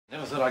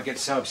Never thought I'd get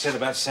so upset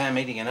about Sam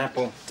eating an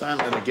apple. Don't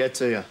let it get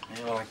to you.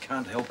 Yeah, well, I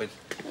can't help it.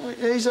 Well,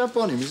 ease up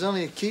on him. He's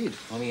only a kid.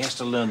 Well, he has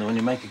to learn that when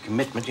you make a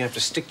commitment, you have to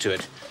stick to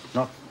it.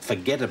 Not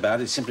forget about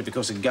it simply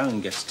because the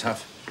going gets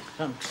tough.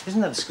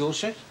 Isn't that a school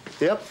shirt?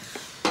 Yep.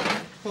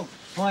 Well,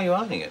 why are you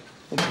hiding it?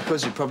 Well,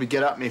 because you'd probably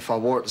get at me if I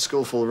wore it to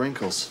school full of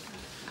wrinkles.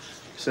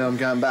 So I'm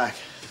going back.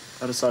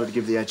 I decided to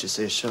give the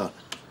HSC a shot.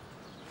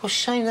 Well,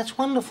 Shane, that's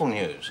wonderful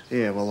news.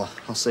 Yeah, well,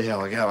 I'll see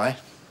how I go, eh?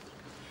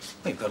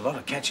 We've got a lot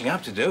of catching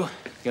up to do.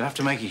 You'll have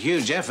to make a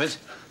huge effort.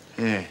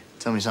 Yeah,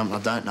 tell me something I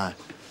don't know.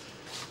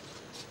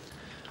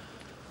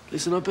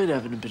 Listen, I've been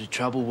having a bit of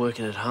trouble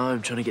working at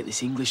home trying to get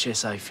this English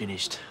essay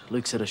finished.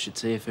 Luke said I should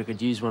see if I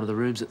could use one of the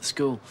rooms at the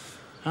school.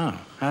 Oh,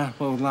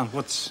 well,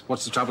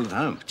 what's the trouble at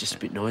home? Just a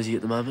bit noisy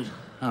at the moment.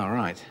 Oh,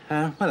 right.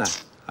 Well,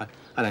 I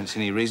don't see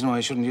any reason why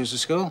you shouldn't use the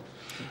school.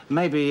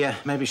 Maybe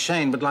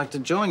Shane would like to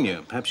join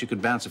you. Perhaps you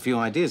could bounce a few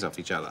ideas off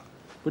each other.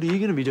 What are you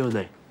going to be doing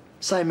there?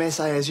 Same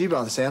essay as you,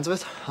 by the sounds of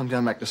it. I'm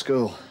going back to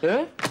school.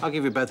 Yeah? I'll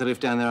give you both a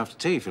lift down there after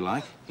tea, if you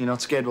like. You're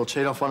not scared we'll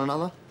cheat off one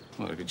another?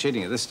 Well, if you're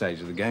cheating at this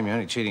stage of the game, you're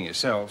only cheating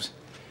yourselves.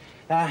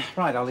 Right,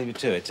 I'll leave you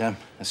to it. A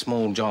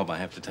small job I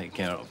have to take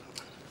care of.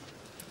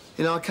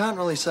 You know, I can't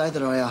really say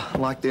that I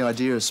like the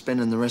idea of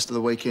spending the rest of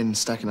the weekend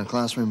stuck in a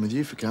classroom with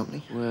you for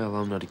company. Well,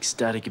 I'm not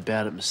ecstatic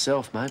about it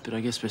myself, mate, but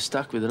I guess we're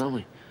stuck with it, aren't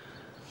we?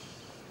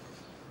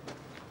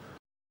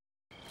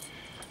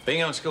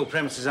 Being on school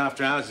premises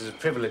after hours is a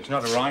privilege,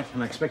 not a right,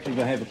 and I expect you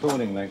to behave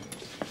accordingly.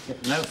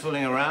 No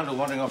fooling around or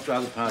wandering off to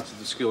other parts of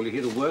the school. You're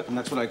here to work, and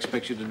that's what I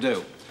expect you to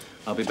do.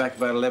 I'll be back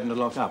about 11 to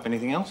lock up.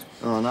 Anything else?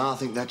 Oh, no, I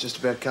think that just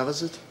about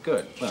covers it.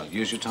 Good. Well,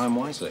 use your time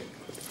wisely.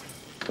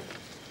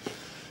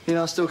 You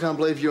know, I still can't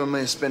believe you and me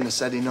are spending a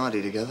Saturday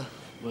nighty together.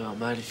 Well,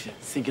 mate, if you're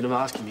thinking of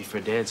asking me for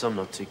a dance, I'm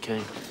not too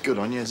keen. Good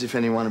on you, as if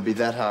anyone would be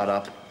that hard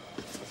up.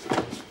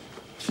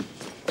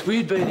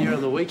 We'd been here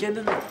on the weekend,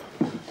 didn't it?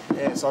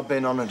 Yes, I've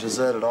been on a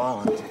deserted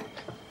island.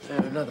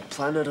 Found another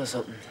planet or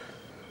something.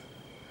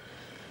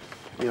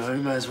 You know, we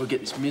may as well get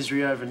this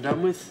misery over and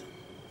done with.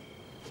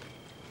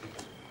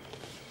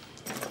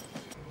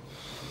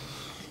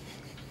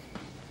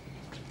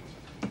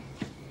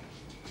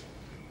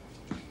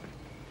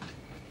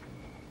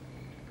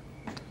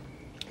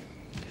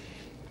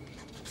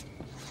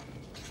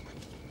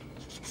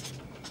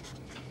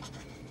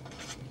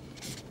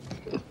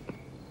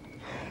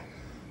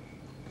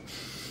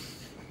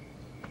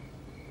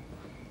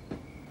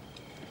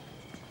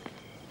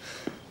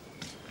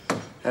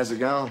 How's it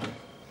going?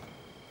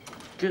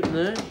 Getting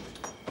there.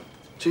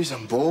 Jeez,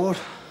 I'm bored.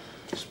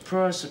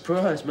 Surprise,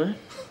 surprise, mate.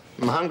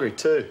 I'm hungry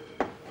too.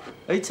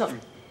 Eat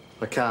something.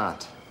 I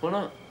can't. Why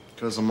not?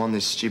 Because I'm on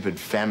this stupid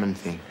famine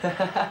thing.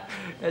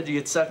 How'd you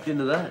get sucked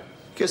into that?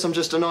 Guess I'm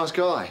just a nice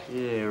guy.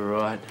 Yeah,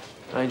 right.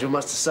 Angel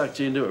must have sucked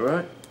you into it,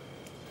 right?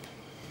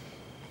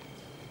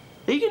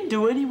 Are you going to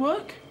do any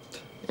work?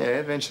 Yeah,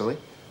 eventually.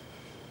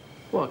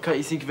 Well, can't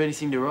you think of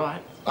anything to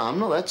write? I'm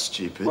not that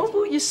stupid.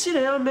 Well, you sit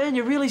down, man.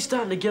 You're really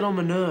starting to get on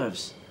my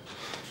nerves.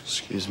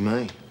 Excuse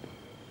me.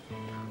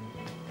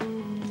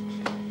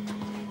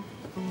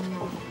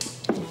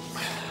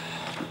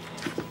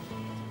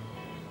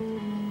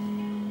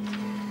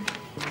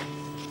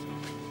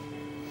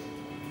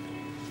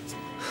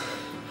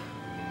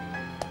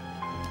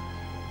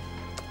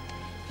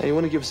 Hey, you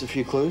want to give us a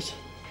few clues?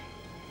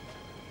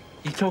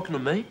 You talking to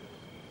me?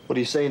 What, do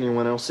you see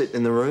anyone else sitting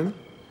in the room?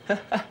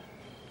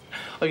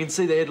 I can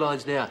see the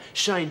headlines now.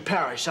 Shane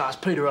Parrish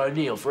asked Peter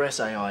O'Neill for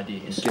essay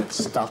ideas. Get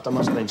stuffed. I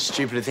must have been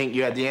stupid to think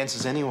you had the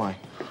answers anyway.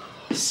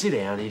 Sit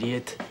down,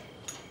 idiot.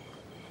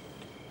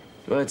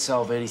 You won't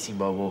solve anything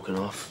by walking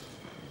off.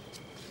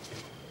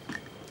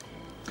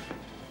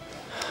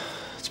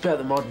 It's about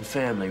the modern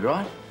family,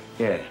 right?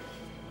 Yeah.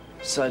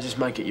 So just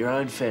make it your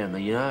own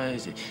family, you know?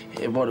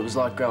 What it was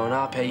like growing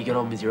up, how you get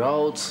on with your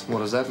olds. What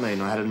does that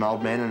mean? I had an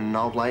old man and an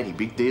old lady.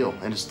 Big deal.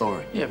 End of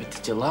story. Yeah, but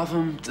did you love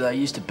them? Did they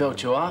used to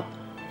belt you up?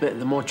 But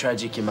the more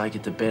tragic you make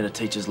it, the better.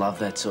 Teachers love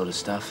that sort of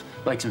stuff.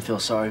 Makes them feel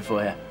sorry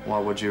for you. Why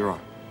would you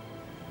write?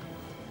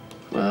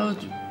 Well,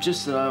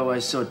 just that I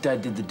always thought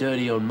Dad did the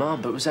dirty on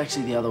Mum, but it was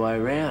actually the other way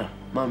around.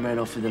 Mum ran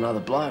off with another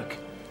bloke.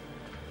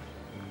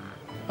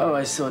 I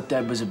always thought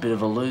Dad was a bit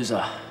of a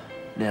loser.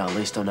 Now, at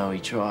least I know he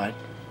tried.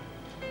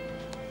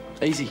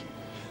 Easy.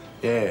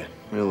 Yeah,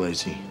 real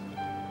easy.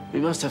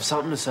 You must have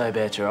something to say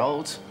about your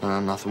olds.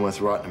 Nothing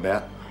worth writing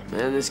about.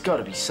 Man, there's got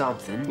to be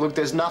something. Look,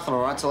 there's nothing,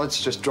 all right, so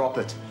let's just drop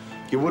it.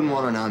 You wouldn't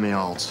want to know me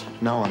olds.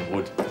 No one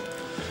would.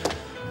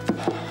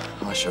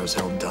 I sure as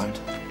hell don't.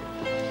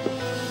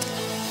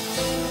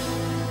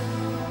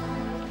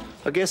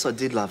 I guess I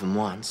did love them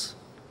once,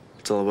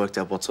 until I worked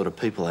out what sort of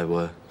people they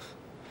were.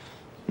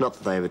 Not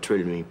that they ever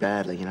treated me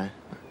badly, you know.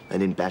 They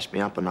didn't bash me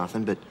up or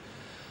nothing, but,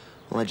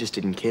 well, they just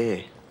didn't care.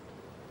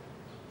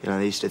 You know,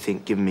 they used to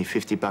think giving me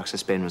 $50 to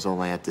spend was all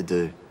they had to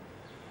do.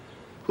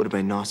 Would have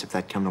been nice if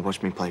they'd come to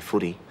watch me play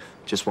footy,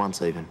 just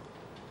once even.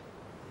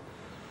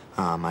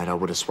 Ah, mate, I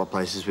would have swapped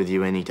places with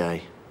you any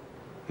day.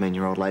 I mean,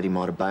 your old lady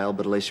might have bailed,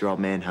 but at least your old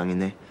man hung in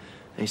there.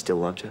 He still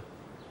loved you.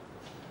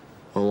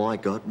 All I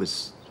got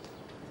was...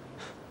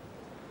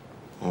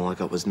 All I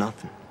got was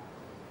nothing.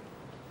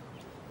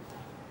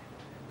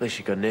 At least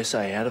you got an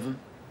essay out of him.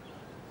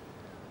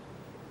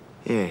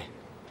 Yeah.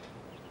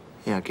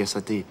 Yeah, I guess I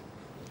did.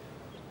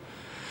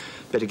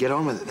 Better get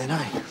on with it then,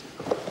 eh?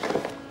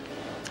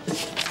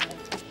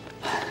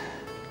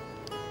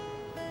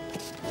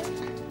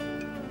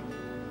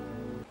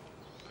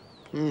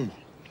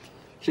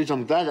 Geez,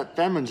 I'm glad that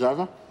famine's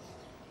over.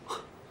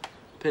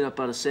 Peanut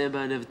butter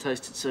sambo never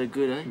tasted so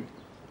good, eh?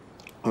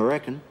 I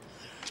reckon.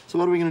 So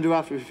what are we going to do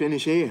after we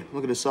finish here? We're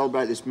going to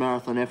celebrate this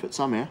marathon effort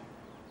somehow.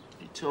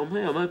 You tell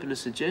me, I'm open to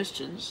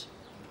suggestions.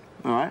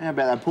 All right, how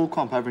about that pool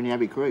comp over in the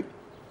Abbey Creek?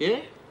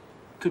 Yeah?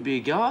 Could be a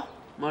goer.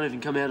 Might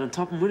even come out on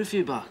top and win a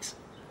few bucks.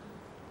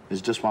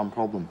 There's just one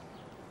problem.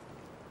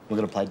 We're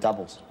going to play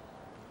doubles.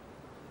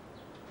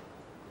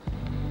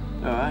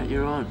 All right,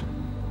 you're on,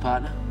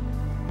 partner.